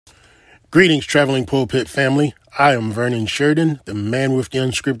Greetings, Traveling Pulpit family. I am Vernon Sheridan, the man with the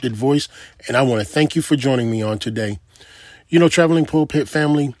unscripted voice, and I want to thank you for joining me on today. You know, Traveling Pulpit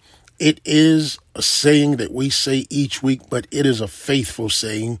family, it is a saying that we say each week, but it is a faithful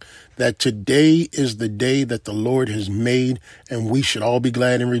saying that today is the day that the Lord has made, and we should all be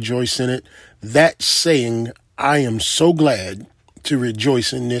glad and rejoice in it. That saying, I am so glad to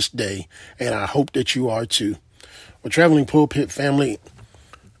rejoice in this day, and I hope that you are too. Well, Traveling Pulpit family,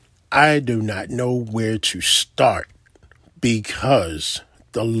 I do not know where to start because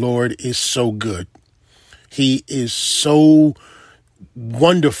the Lord is so good. He is so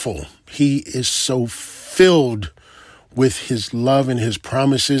wonderful. He is so filled with his love and his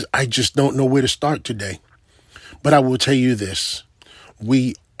promises. I just don't know where to start today. But I will tell you this.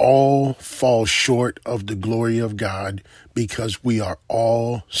 We all fall short of the glory of God because we are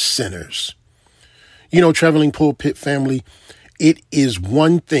all sinners. You know, Traveling Pulpit family, it is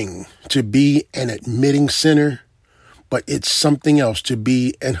one thing to be an admitting sinner, but it's something else to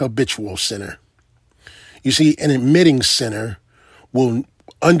be an habitual sinner. You see, an admitting sinner will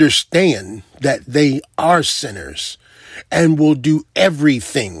understand that they are sinners and will do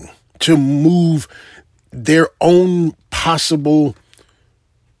everything to move their own possible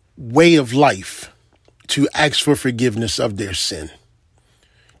way of life to ask for forgiveness of their sin.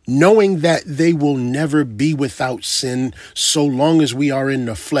 Knowing that they will never be without sin so long as we are in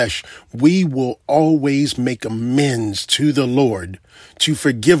the flesh, we will always make amends to the Lord to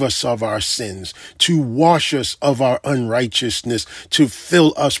forgive us of our sins, to wash us of our unrighteousness, to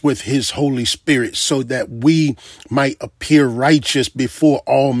fill us with his Holy Spirit so that we might appear righteous before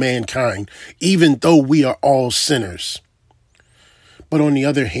all mankind, even though we are all sinners. But on the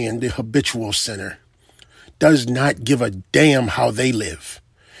other hand, the habitual sinner does not give a damn how they live.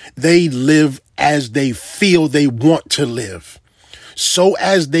 They live as they feel they want to live. So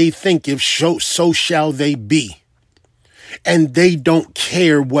as they think, so shall they be. And they don't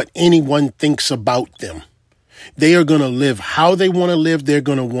care what anyone thinks about them. They are going to live how they want to live. They're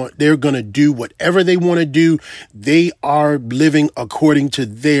going to do whatever they want to do. They are living according to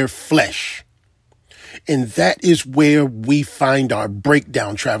their flesh. And that is where we find our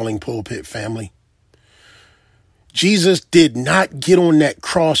breakdown, Traveling Pulpit family. Jesus did not get on that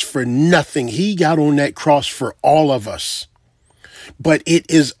cross for nothing. He got on that cross for all of us. But it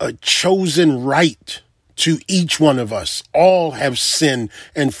is a chosen right to each one of us. All have sinned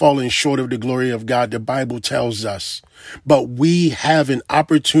and fallen short of the glory of God, the Bible tells us. But we have an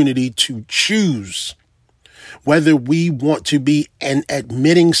opportunity to choose whether we want to be an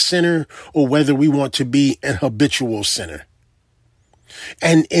admitting sinner or whether we want to be an habitual sinner.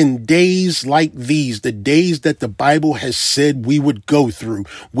 And in days like these, the days that the Bible has said we would go through,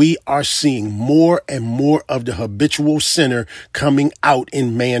 we are seeing more and more of the habitual sinner coming out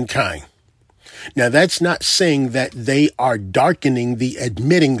in mankind. Now, that's not saying that they are darkening the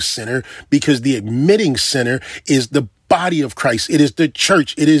admitting sinner, because the admitting sinner is the body of Christ. It is the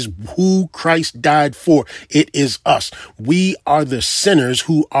church. It is who Christ died for. It is us. We are the sinners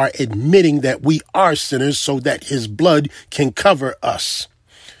who are admitting that we are sinners so that his blood can cover us.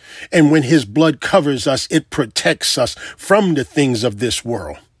 And when his blood covers us, it protects us from the things of this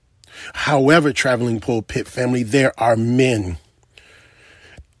world. However, Traveling Pulpit family, there are men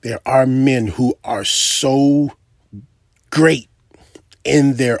who are so great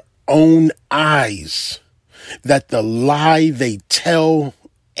in their own eyes that the lie they tell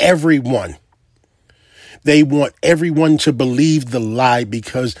everyone, they want everyone to believe the lie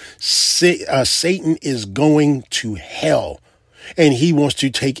because Satan is going to hell. And he wants to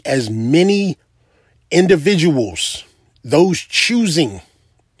take as many individuals, those choosing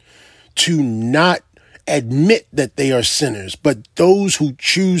to not admit that they are sinners, but those who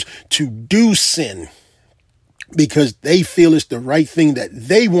choose to do sin because they feel it's the right thing that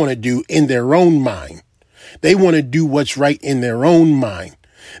they want to do in their own mind. They want to do what's right in their own mind.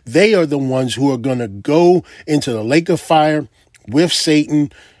 They are the ones who are going to go into the lake of fire with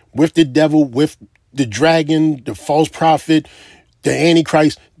Satan, with the devil, with the dragon, the false prophet, the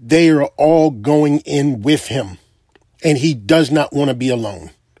Antichrist. They are all going in with him. And he does not want to be alone.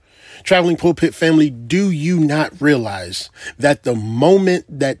 Traveling Pulpit family, do you not realize that the moment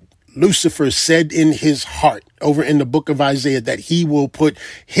that Lucifer said in his heart over in the book of Isaiah that he will put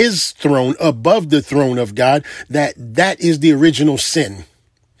his throne above the throne of God, that is the original sin.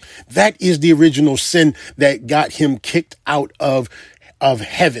 That is the original sin that got him kicked out of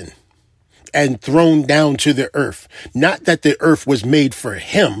heaven and thrown down to the earth. Not that the earth was made for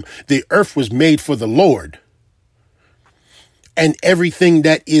him. The earth was made for the Lord. And everything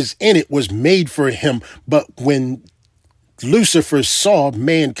that is in it was made for him. But when Lucifer saw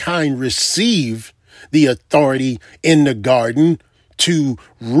mankind receive the authority in the garden to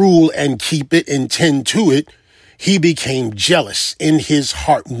rule and keep it and tend to it, he became jealous in his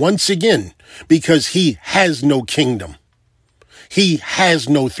heart once again because he has no kingdom. He has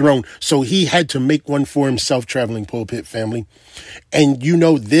no throne. So he had to make one for himself, Traveling Pulpit family. And you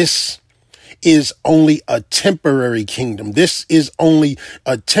know, this is only a temporary kingdom. This is only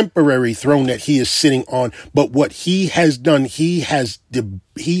a temporary throne that he is sitting on. But what he has done, he has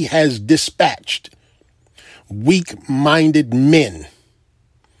dispatched weak-minded men,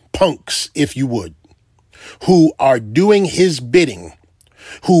 punks, if you would, who are doing his bidding,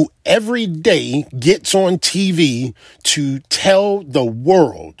 who every day gets on TV to tell the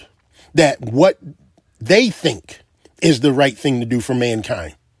world that what they think is the right thing to do for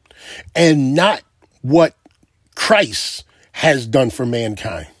mankind and not what Christ has done for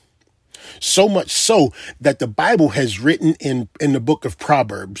mankind. So much so that the Bible has written in the book of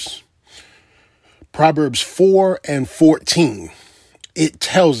Proverbs 4:14, it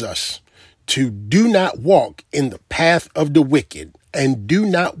tells us to do not walk in the path of the wicked and do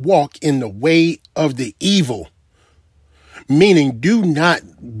not walk in the way of the evil. Meaning, do not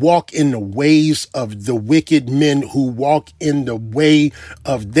walk in the ways of the wicked men who walk in the way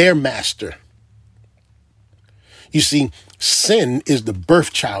of their master. You see, sin is the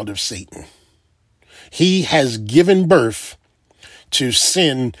birth child of Satan. He has given birth to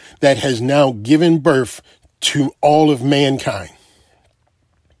sin that has now given birth to all of mankind.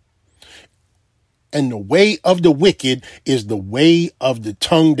 And the way of the wicked is the way of the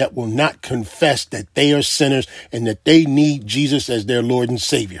tongue that will not confess that they are sinners and that they need Jesus as their Lord and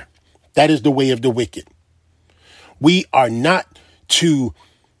Savior. That is the way of the wicked. We are not to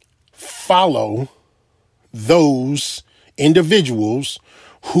follow those individuals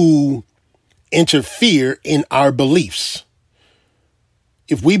who interfere in our beliefs.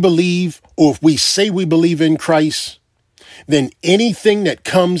 If we believe, or if we say we believe in Christ, then anything that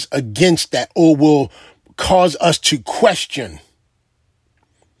comes against that or will cause us to question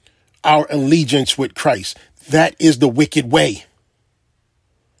our allegiance with Christ, that is the wicked way.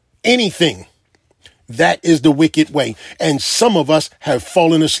 Anything, that is the wicked way. And some of us have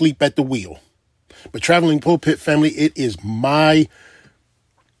fallen asleep at the wheel. But Traveling Pulpit family, it is my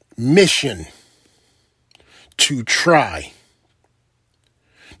mission to try,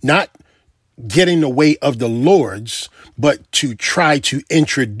 not get in the way of the Lord's, but to try to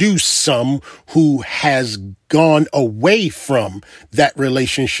introduce some who has gone away from that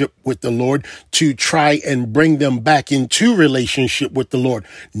relationship with the Lord, to try and bring them back into relationship with the Lord.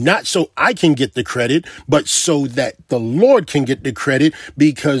 Not so I can get the credit, but so that the Lord can get the credit,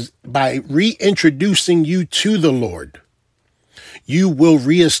 because by reintroducing you to the Lord, you will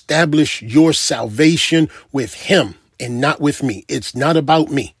reestablish your salvation with him and not with me. It's not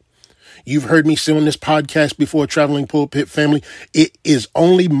about me. You've heard me say on this podcast before, Traveling Pulpit family, it is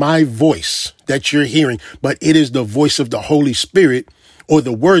only my voice that you're hearing, but it is the voice of the Holy Spirit, or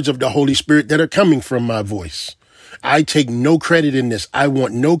the words of the Holy Spirit, that are coming from my voice. I take no credit in this. I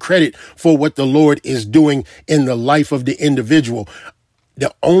want no credit for what the Lord is doing in the life of the individual.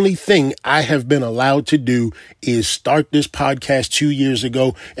 The only thing I have been allowed to do is start this podcast 2 years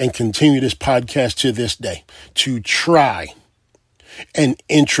ago and continue this podcast to this day, to try and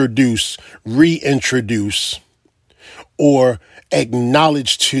reintroduce, or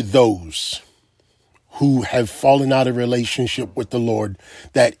acknowledge to those who have fallen out of relationship with the Lord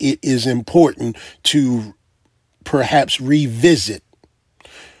that it is important to perhaps revisit,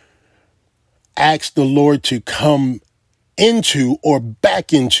 ask the Lord to come into or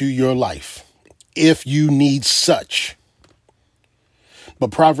back into your life if you need such.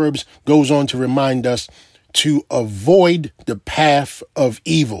 But Proverbs goes on to remind us to avoid the path of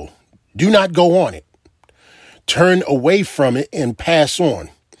evil. Do not go on it. Turn away from it and pass on.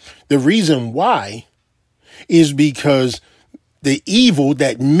 The reason why is because the evil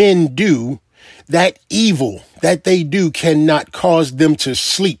that men do, that evil that they do cannot cause them to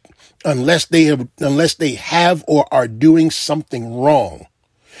sleep unless they have or are doing something wrong.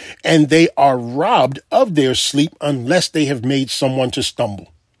 And they are robbed of their sleep unless they have made someone to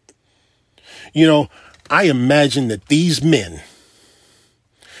stumble. You know, I imagine that these men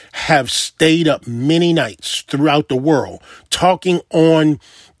have stayed up many nights throughout the world talking on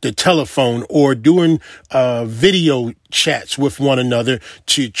the telephone or doing video chats with one another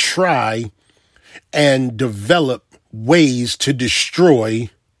to try and develop ways to destroy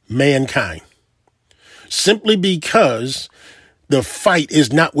mankind. Simply because the fight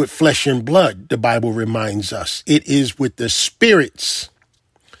is not with flesh and blood, the Bible reminds us. It is with the spirits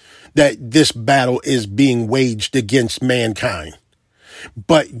that this battle is being waged against mankind.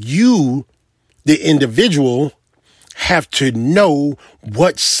 But you, the individual, have to know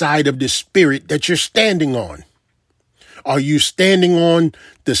what side of the spirit that you're standing on. Are you standing on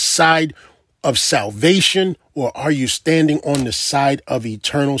the side of salvation, or are you standing on the side of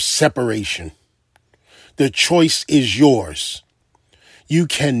eternal separation? The choice is yours. You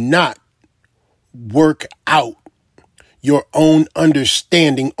cannot work out your own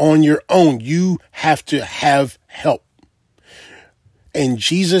understanding on your own. You have to have help. And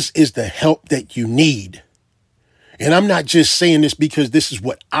Jesus is the help that you need. And I'm not just saying this because this is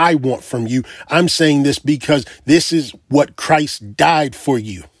what I want from you. I'm saying this because this is what Christ died for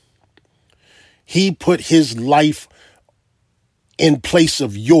you. He put his life in place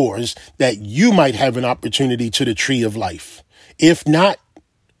of yours that you might have an opportunity to the tree of life. If not,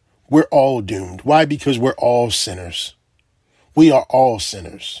 we're all doomed. Why? Because we're all sinners. We are all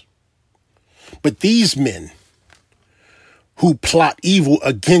sinners. But these men who plot evil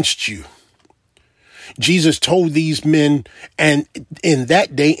against you, Jesus told these men, and in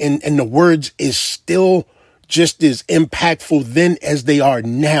that day, and the words is still just as impactful then as they are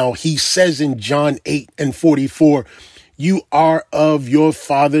now. He says in John 8:44, you are of your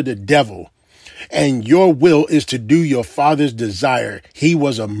father, the devil, and your will is to do your father's desire. He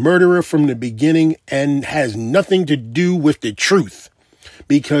was a murderer from the beginning and has nothing to do with the truth,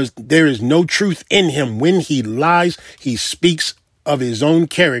 because there is no truth in him. When he lies, he speaks of his own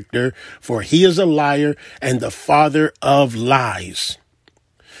character, for he is a liar and the father of lies.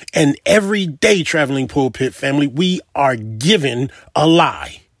 And every day, Traveling Pulpit family, we are given a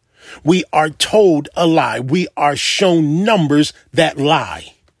lie. We are told a lie. We are shown numbers that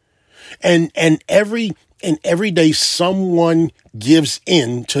lie. And every day someone gives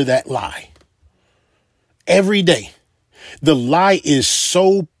in to that lie. Every day. The lie is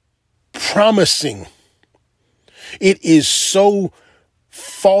so promising. It is so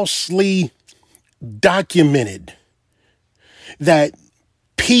falsely documented that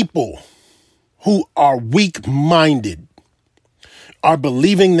people who are weak-minded are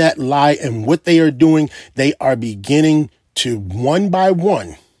believing that lie, and what they are doing, they are beginning to, one by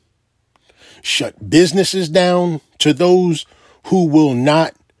one, shut businesses down to those who will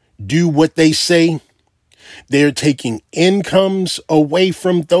not do what they say. They're taking incomes away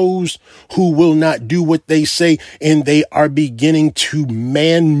from those who will not do what they say, and they are beginning to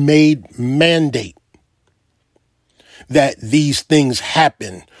man-made mandate that these things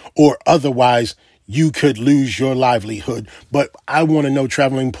happen, or otherwise you could lose your livelihood. But I want to know,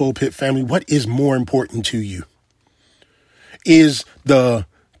 Traveling Pulpit family, what is more important to you? Is the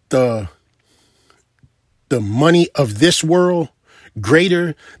money of this world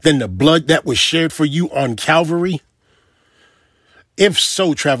greater than the blood that was shed for you on Calvary? If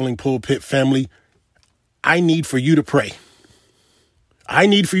so, Traveling Pulpit family, I need for you to pray. I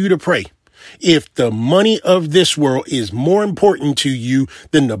need for you to pray. If the money of this world is more important to you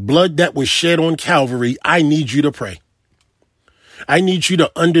than the blood that was shed on Calvary, I need you to pray. I need you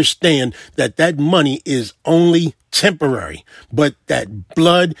to understand that that money is only temporary, but that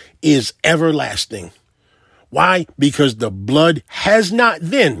blood is everlasting. Why? Because the blood has not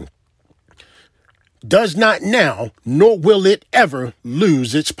then, does not now, nor will it ever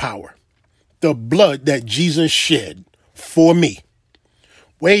lose its power. The blood that Jesus shed for me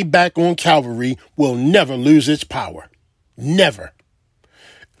way back on Calvary will never lose its power. Never.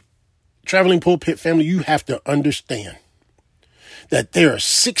 Traveling Pulpit family, you have to understand that there are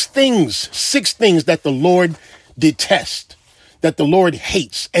six things that the Lord detests, that the Lord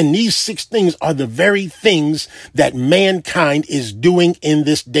hates. And these 6 things are the very things that mankind is doing in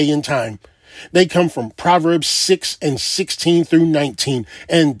this day and time. They come from Proverbs 6:16 through 19,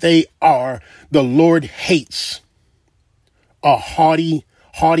 and they are: the Lord hates a haughty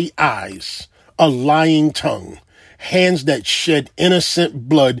eyes, a lying tongue, hands that shed innocent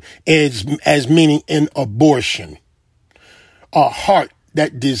blood, as meaning in abortion, a heart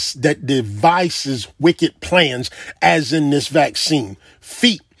that devises wicked plans, as in this vaccine,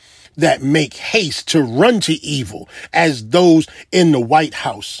 feet that make haste to run to evil, as those in the White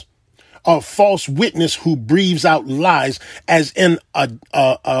House, a false witness who breathes out lies, as in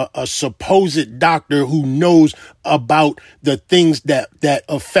a supposed doctor who knows about the things that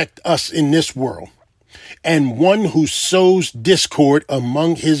affect us in this world, and one who sows discord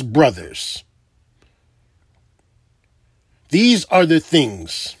among his brothers. These are the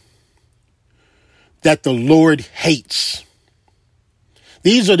things that the Lord hates.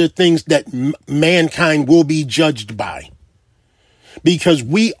 These are the things that mankind will be judged by. because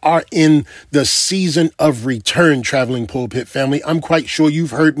we are in the season of return, Traveling Pulpit family. I'm quite sure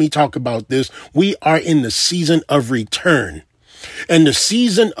you've heard me talk about this. We are in the season of return. And the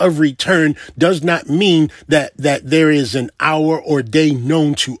season of return does not mean that there is an hour or day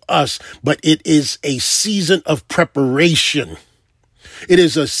known to us, but it is a season of preparation. It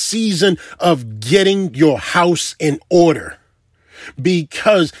is a season of getting your house in order,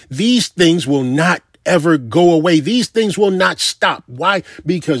 because these things will not ever go away. These things will not stop. Why?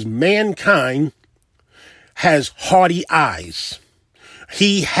 Because mankind has haughty eyes.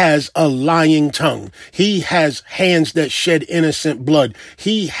 He has a lying tongue. He has hands that shed innocent blood.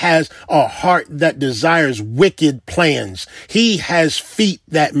 He has a heart that desires wicked plans. He has feet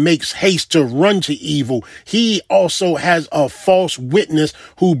that makes haste to run to evil. He also has a false witness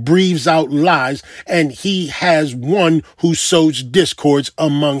who breathes out lies, and he has one who sows discords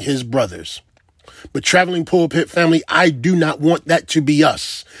among his brothers. But Traveling Pulpit family, I do not want that to be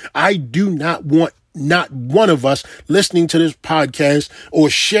us. I do not want not one of us listening to this podcast or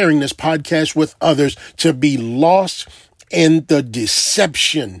sharing this podcast with others to be lost in the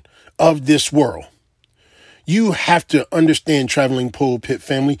deception of this world. You have to understand, Traveling Pulpit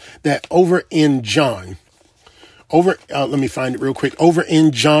family, that over in John, let me find it real quick. Over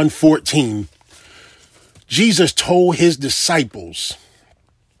in John 14, Jesus told his disciples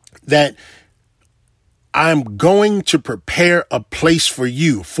that I'm going to prepare a place for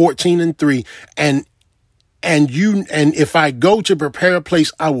you, 14:3, and if I go to prepare a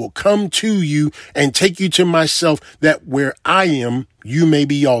place, I will come to you and take you to myself, that where I am, you may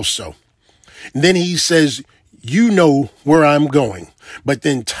be also. And then he says, you know where I'm going. But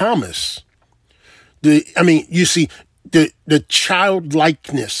then Thomas, you see the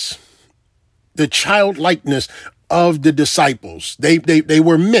childlikeness of the disciples. They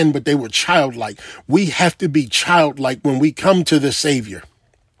were men, but they were childlike. We have to be childlike when we come to the Savior.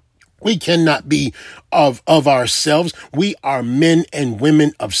 We cannot be of ourselves. We are men and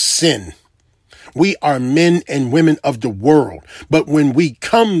women of sin. We are men and women of the world. But when we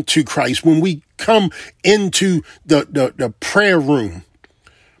come to Christ, when we come into the prayer room,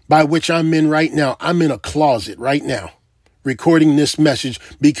 by which I'm in right now, I'm in a closet right now, recording this message,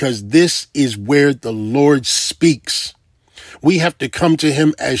 because this is where the Lord speaks. We have to come to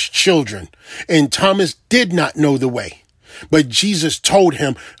him as children. And Thomas did not know the way, but Jesus told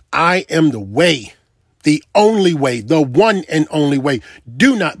him, I am the way, the only way, the one and only way.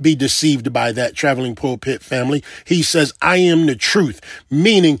 Do not be deceived by that, Traveling Pulpit family. He says, I am the truth,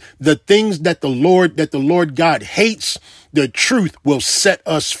 meaning the things that the Lord God hates, the truth will set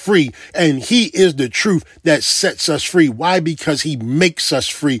us free. And he is the truth that sets us free. Why? Because he makes us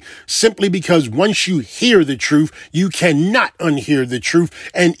free. Simply because once you hear the truth, you cannot unhear the truth.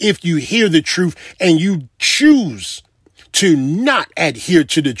 And if you hear the truth and you choose to not adhere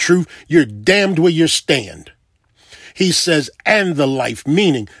to the truth, you're damned where you stand. He says, and the life,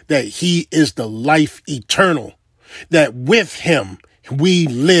 meaning that he is the life eternal, that with him we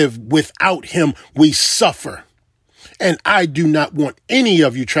live, without him we suffer. And I do not want any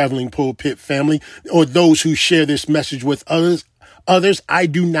of you, Traveling Pulpit family, or those who share this message with others, I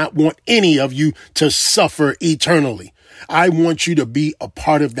do not want any of you to suffer eternally. I want you to be a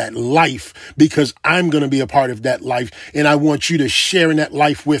part of that life, because I'm going to be a part of that life, and I want you to share in that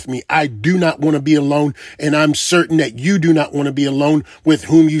life with me. I do not want to be alone, and I'm certain that you do not want to be alone with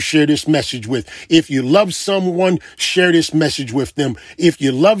whom you share this message with. If you love someone, share this message with them. If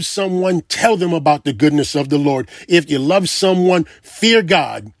you love someone, tell them about the goodness of the Lord. If you love someone, fear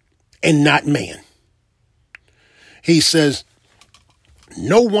God and not man. He says,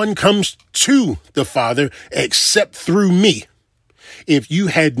 no one comes to the Father except through me. If you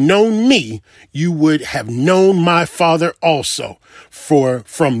had known me, you would have known my Father also. For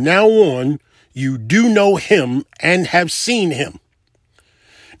from now on, you do know him and have seen him.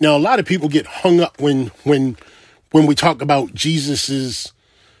 Now, a lot of people get hung up when we talk about Jesus's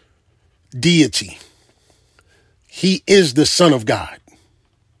deity. He is the Son of God.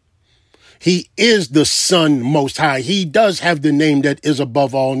 He is the Son Most High. He does have the name that is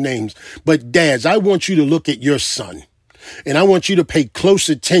above all names. But dads, I want you to look at your son, and I want you to pay close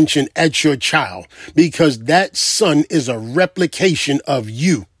attention at your child, because that son is a replication of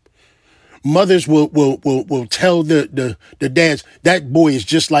you. Mothers will tell the dads, that boy is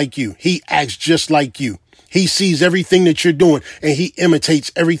just like you. He acts just like you. He sees everything that you're doing, and he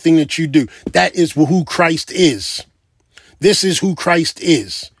imitates everything that you do. That is who Christ is. This is who Christ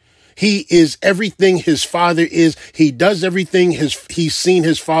is. He is everything his Father is. He does everything he's seen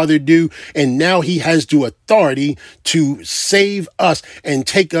his Father do. And now he has the authority to save us and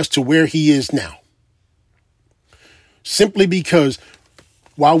take us to where he is now. simply because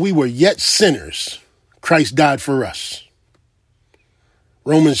while we were yet sinners, Christ died for us.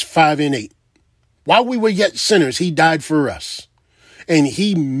 Romans 5:8. While we were yet sinners, he died for us. And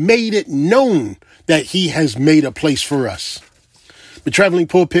he made it known that he has made a place for us. The Traveling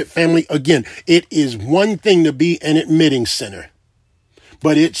Pulpit family, again, it is one thing to be an admitting sinner,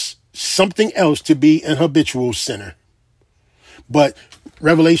 but it's something else to be an habitual sinner. But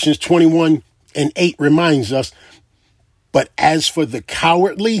Revelations 21:8 reminds us, but as for the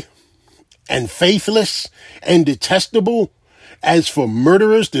cowardly and faithless and detestable, as for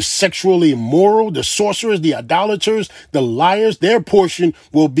murderers, the sexually immoral, the sorcerers, the idolaters, the liars, their portion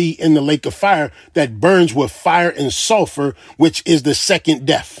will be in the lake of fire that burns with fire and sulfur, which is the second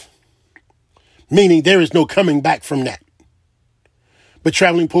death. Meaning there is no coming back from that. But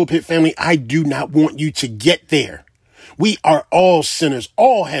Traveling Pulpit family, I do not want you to get there. We are all sinners.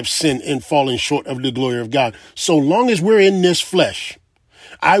 All have sinned and fallen short of the glory of God. So long as we're in this flesh,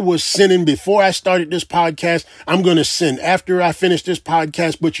 I was sinning before I started this podcast. I'm going to sin after I finish this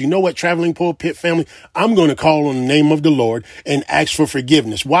podcast. But you know what, Traveling Pulpit family? I'm going to call on the name of the Lord and ask for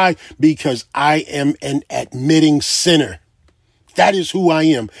forgiveness. Why? Because I am an admitting sinner. That is who I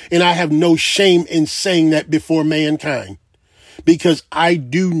am. And I have no shame in saying that before mankind. Because I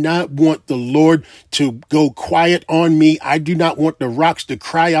do not want the Lord to go quiet on me. I do not want the rocks to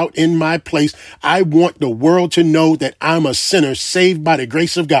cry out in my place. I want the world to know that I'm a sinner saved by the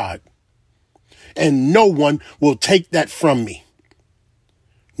grace of God. And no one will take that from me.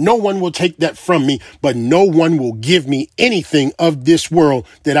 No one will take that from me, but no one will give me anything of this world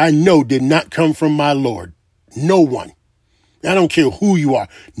that I know did not come from my Lord. No one. I don't care who you are.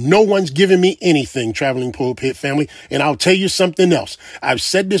 No one's giving me anything, Traveling Pulpit family. And I'll tell you something else. I've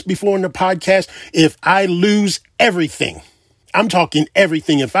said this before in the podcast. If I lose everything, I'm talking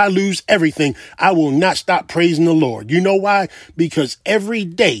everything. If I lose everything, I will not stop praising the Lord. You know why? Because every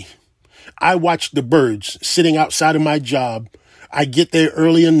day I watch the birds sitting outside of my job. I get there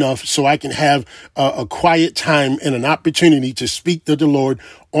early enough so I can have a quiet time and an opportunity to speak to the Lord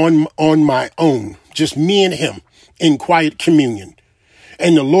on my own. Just me and him. In quiet communion.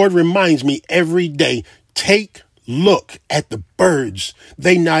 And the Lord reminds me every day, look at the birds.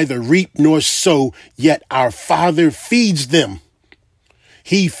 They neither reap nor sow, yet our Father feeds them.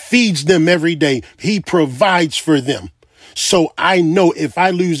 He feeds them every day. He provides for them. So I know if I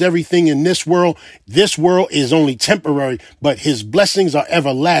lose everything in this world is only temporary, but his blessings are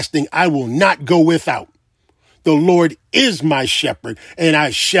everlasting. I will not go without. The Lord is my shepherd, and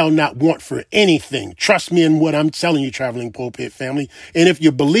I shall not want for anything. Trust me in what I'm telling you, Traveling Pulpit family. And if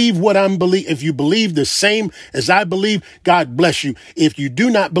you believe if you believe the same as I believe, God bless you. If you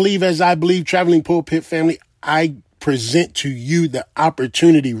do not believe as I believe, Traveling Pulpit family, I present to you the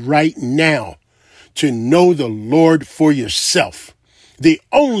opportunity right now to know the Lord for yourself. The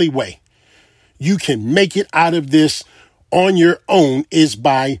only way you can make it out of this on your own is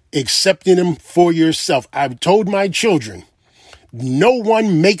by accepting him for yourself. I've told my children, no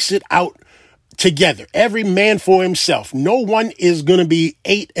one makes it out together. Every man for himself. No one is going to be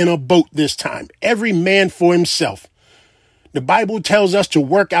 8 in a boat this time. Every man for himself. The Bible tells us to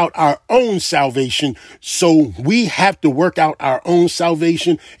work out our own salvation. So we have to work out our own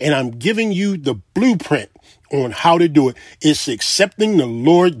salvation. And I'm giving you the blueprint on how to do it. It's accepting the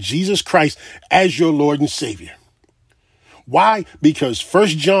Lord Jesus Christ as your Lord and Savior. Why? Because 1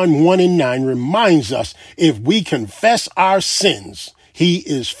 John 1:9 reminds us if we confess our sins, he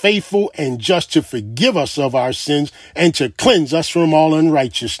is faithful and just to forgive us of our sins and to cleanse us from all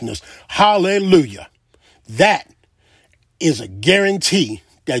unrighteousness. Hallelujah. That is a guarantee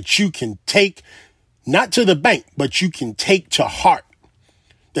that you can take, not to the bank, but you can take to heart,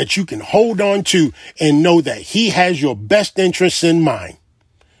 that you can hold on to and know that he has your best interests in mind.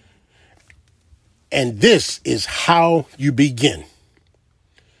 And this is how you begin.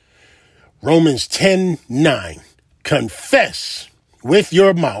 Romans 10:9. Confess with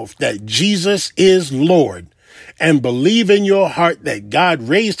your mouth that Jesus is Lord and believe in your heart that God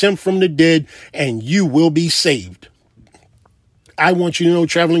raised him from the dead and you will be saved. I want you to know,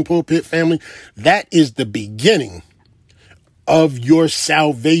 Traveling Pulpit family, that is the beginning of your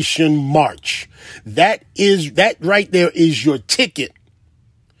salvation march. That right there is your ticket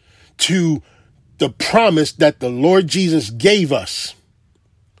to the promise that the Lord Jesus gave us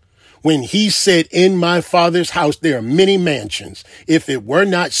when he said, in my Father's house, there are many mansions. If it were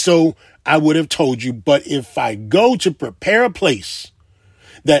not so, I would have told you. But if I go to prepare a place,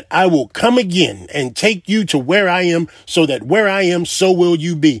 that I will come again and take you to where I am, so that where I am, so will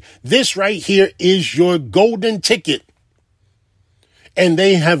you be. This right here is your golden ticket. And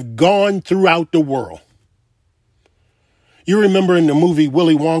they have gone throughout the world. You remember in the movie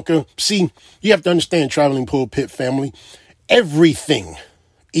Willy Wonka? See, you have to understand, Traveling Pulpit family, everything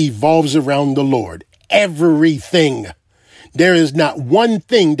evolves around the Lord. Everything. There is not one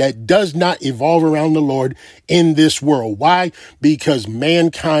thing that does not evolve around the Lord in this world. Why? Because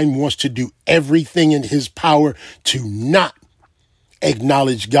mankind wants to do everything in his power to not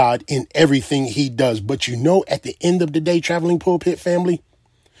acknowledge God in everything he does. But you know, at the end of the day, Traveling Pulpit family,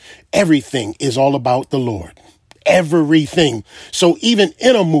 everything is all about the Lord. Everything. So even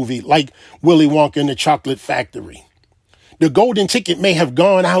in a movie like Willy Wonka and the Chocolate Factory, the golden ticket may have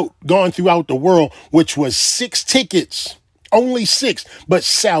gone throughout the world, which was 6 tickets, only 6, but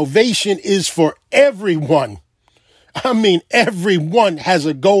salvation is for everyone. I mean, everyone has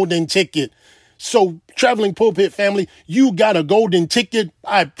a golden ticket. So Traveling Pulpit family, you got a golden ticket.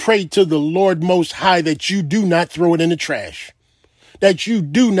 I pray to the Lord Most High that you do not throw it in the trash, that you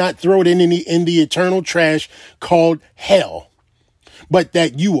do not throw it in the eternal trash called hell, but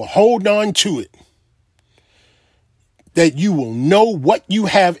that you will hold on to it, that you will know what you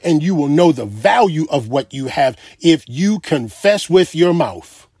have and you will know the value of what you have if you confess with your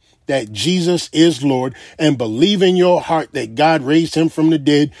mouth that Jesus is Lord and believe in your heart that God raised him from the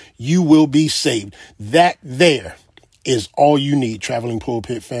dead. You will be saved. That there is all you need, Traveling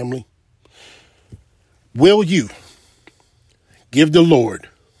Pulpit family. Will you give the Lord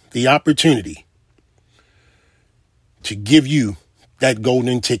the opportunity to give you that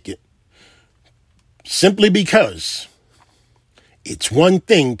golden ticket? Simply because it's one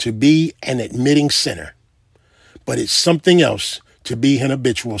thing to be an admitting sinner, but it's something else to be an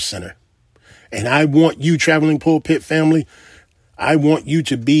habitual sinner. And I want you, Traveling Pulpit family, I want you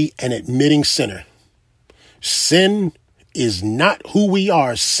to be an admitting sinner. Sin is not who we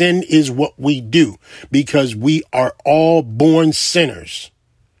are. Sin is what we do, because we are all born sinners.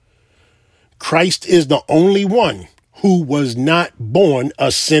 Christ is the only one who was not born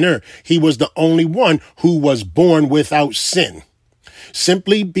a sinner. He was the only one who was born without sin.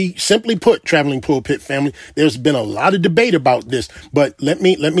 Simply put, Traveling Pulpit family, there's been a lot of debate about this, but let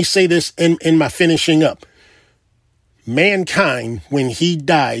me say this in my finishing up. Mankind, when he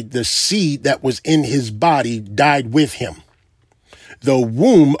died, the seed that was in his body died with him. The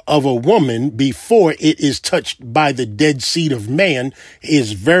womb of a woman, before it is touched by the dead seed of man,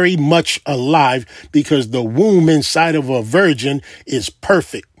 is very much alive, because the womb inside of a virgin is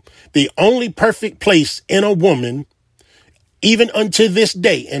perfect. The only perfect place in a woman, even unto this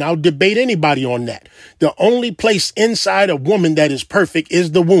day, and I'll debate anybody on that, the only place inside a woman that is perfect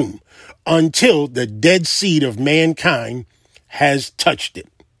is the womb, until the dead seed of mankind has touched it.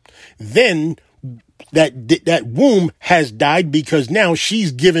 Then that womb has died, because now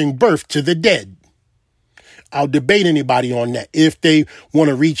she's giving birth to the dead. I'll debate anybody on that. If they want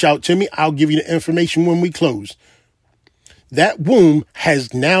to reach out to me, I'll give you the information when we close. That womb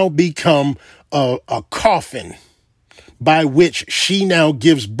has now become a coffin by which she now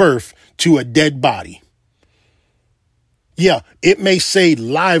gives birth to a dead body. Yeah, it may say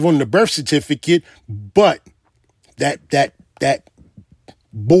live on the birth certificate, but that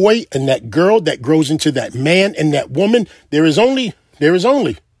boy and that girl that grows into that man and that woman, there is only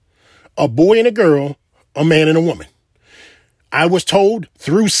a boy and a girl, a man and a woman. I was told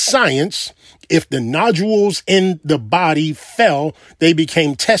through science, if the nodules in the body fell, they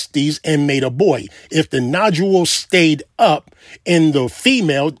became testes and made a boy. If the nodules stayed up in the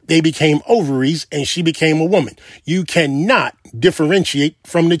female, they became ovaries and she became a woman. You cannot differentiate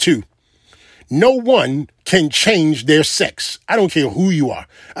from the two. No one can change their sex. I don't care who you are.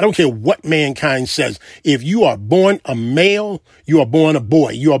 I don't care what mankind says. If you are born a male, you are born a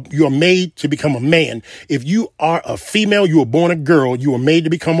boy. You are made to become a man. If you are a female, you are born a girl. You are made to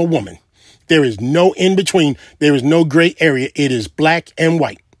become a woman. There is no in between. There is no gray area. It is black and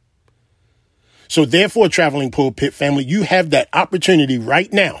white. So therefore, Traveling Pulpit family, you have that opportunity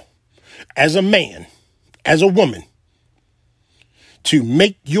right now as a man, as a woman, to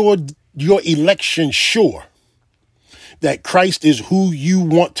make your election sure that Christ is who you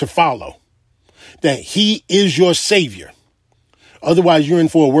want to follow, that he is your savior. Otherwise, you're in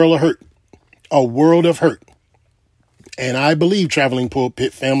for a world of hurt. And I believe, Traveling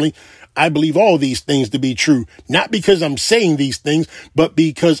Pulpit family, I believe all these things to be true, not because I'm saying these things, but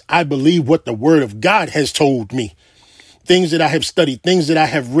because I believe what the word of God has told me. Things that I have studied, things that I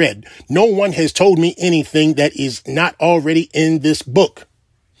have read. No one has told me anything that is not already in this book.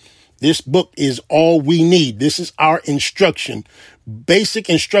 This book is all we need. This is our instruction. Basic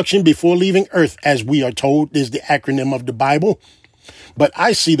instruction before leaving earth, as we are told, is the acronym of the Bible. But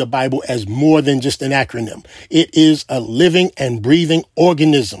I see the Bible as more than just an acronym. It is a living and breathing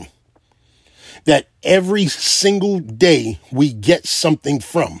organism that every single day we get something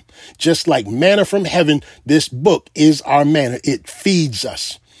from. Just like manna from heaven, this book is our manna. It feeds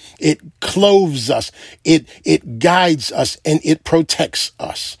us. It clothes us. It guides us, and it protects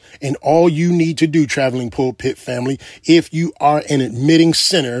us. And all you need to do, Traveling Pulpit family, if you are an admitting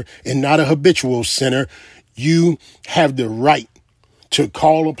sinner and not a habitual sinner, you have the right to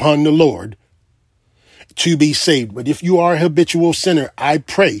call upon the Lord to be saved. But if you are a habitual sinner, I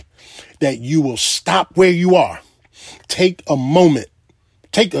pray that you will stop where you are. Take a moment.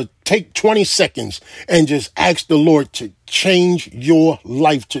 Take 20 seconds and just ask the Lord to change your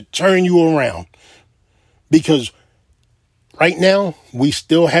life, to turn you around. Because right now, we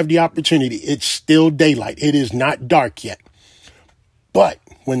still have the opportunity. It's still daylight. It is not dark yet. But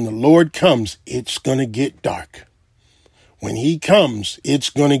when the Lord comes, it's going to get dark. When he comes, it's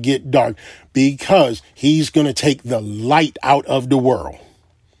going to get dark because he's going to take the light out of the world.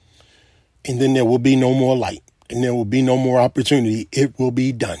 And then there will be no more light and there will be no more opportunity. It will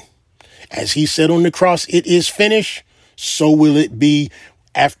be done. As he said on the cross, it is finished. So will it be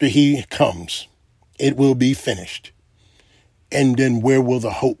after he comes. It will be finished. And then where will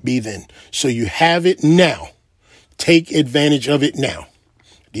the hope be then? So you have it now. Take advantage of it now.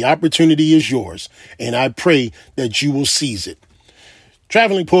 The opportunity is yours, and I pray that you will seize it.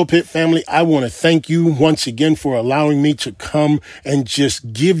 Traveling Pulpit family, I want to thank you once again for allowing me to come and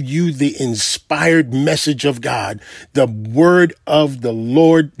just give you the inspired message of God, the word of the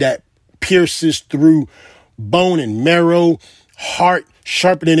Lord that pierces through bone and marrow, heart,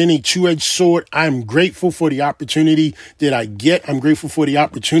 sharper than any two-edged sword. I'm grateful for the opportunity that I get. I'm grateful for the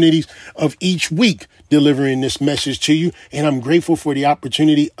opportunities of each week delivering this message to you. And I'm grateful for the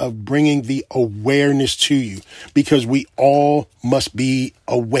opportunity of bringing the awareness to you, because we all must be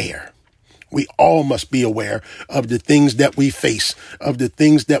aware. We all must be aware of the things that we face, of the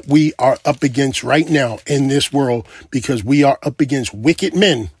things that we are up against right now in this world, because we are up against wicked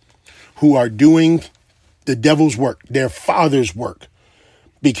men who are doing the devil's work, their father's work,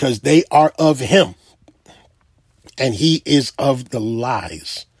 because they are of him and he is of the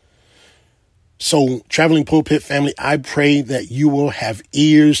lies. So, Traveling Pulpit family, I pray that you will have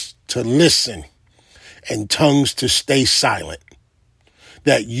ears to listen and tongues to stay silent,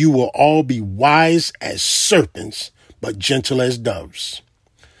 that you will all be wise as serpents, but gentle as doves.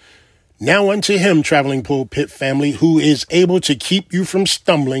 Now unto him, Traveling Pulpit family, who is able to keep you from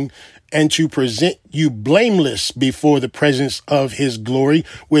stumbling and to present you blameless before the presence of his glory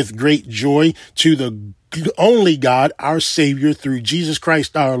with great joy, to the only God, our Savior, through Jesus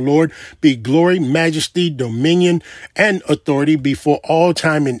Christ our Lord, be glory, majesty, dominion, and authority before all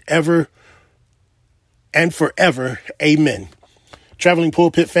time and ever and forever. Amen. Traveling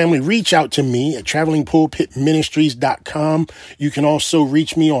Pulpit family, reach out to me at travelingpulpitministries.com. You can also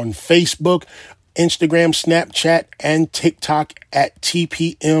reach me on Facebook, Instagram, Snapchat, and TikTok at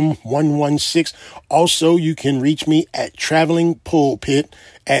TPM116. Also, you can reach me at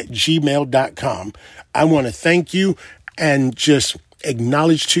travelingpulpit@gmail.com. I want to thank you and just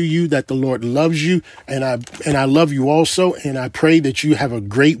acknowledge to you that the Lord loves you, and I love you also, and I pray that you have a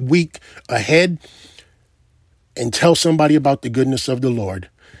great week ahead, and tell somebody about the goodness of the Lord.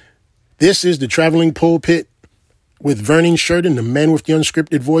 This is the Traveling Pulpit with Vernon Sheridan, the man with the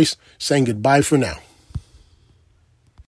unscripted voice, saying goodbye for now.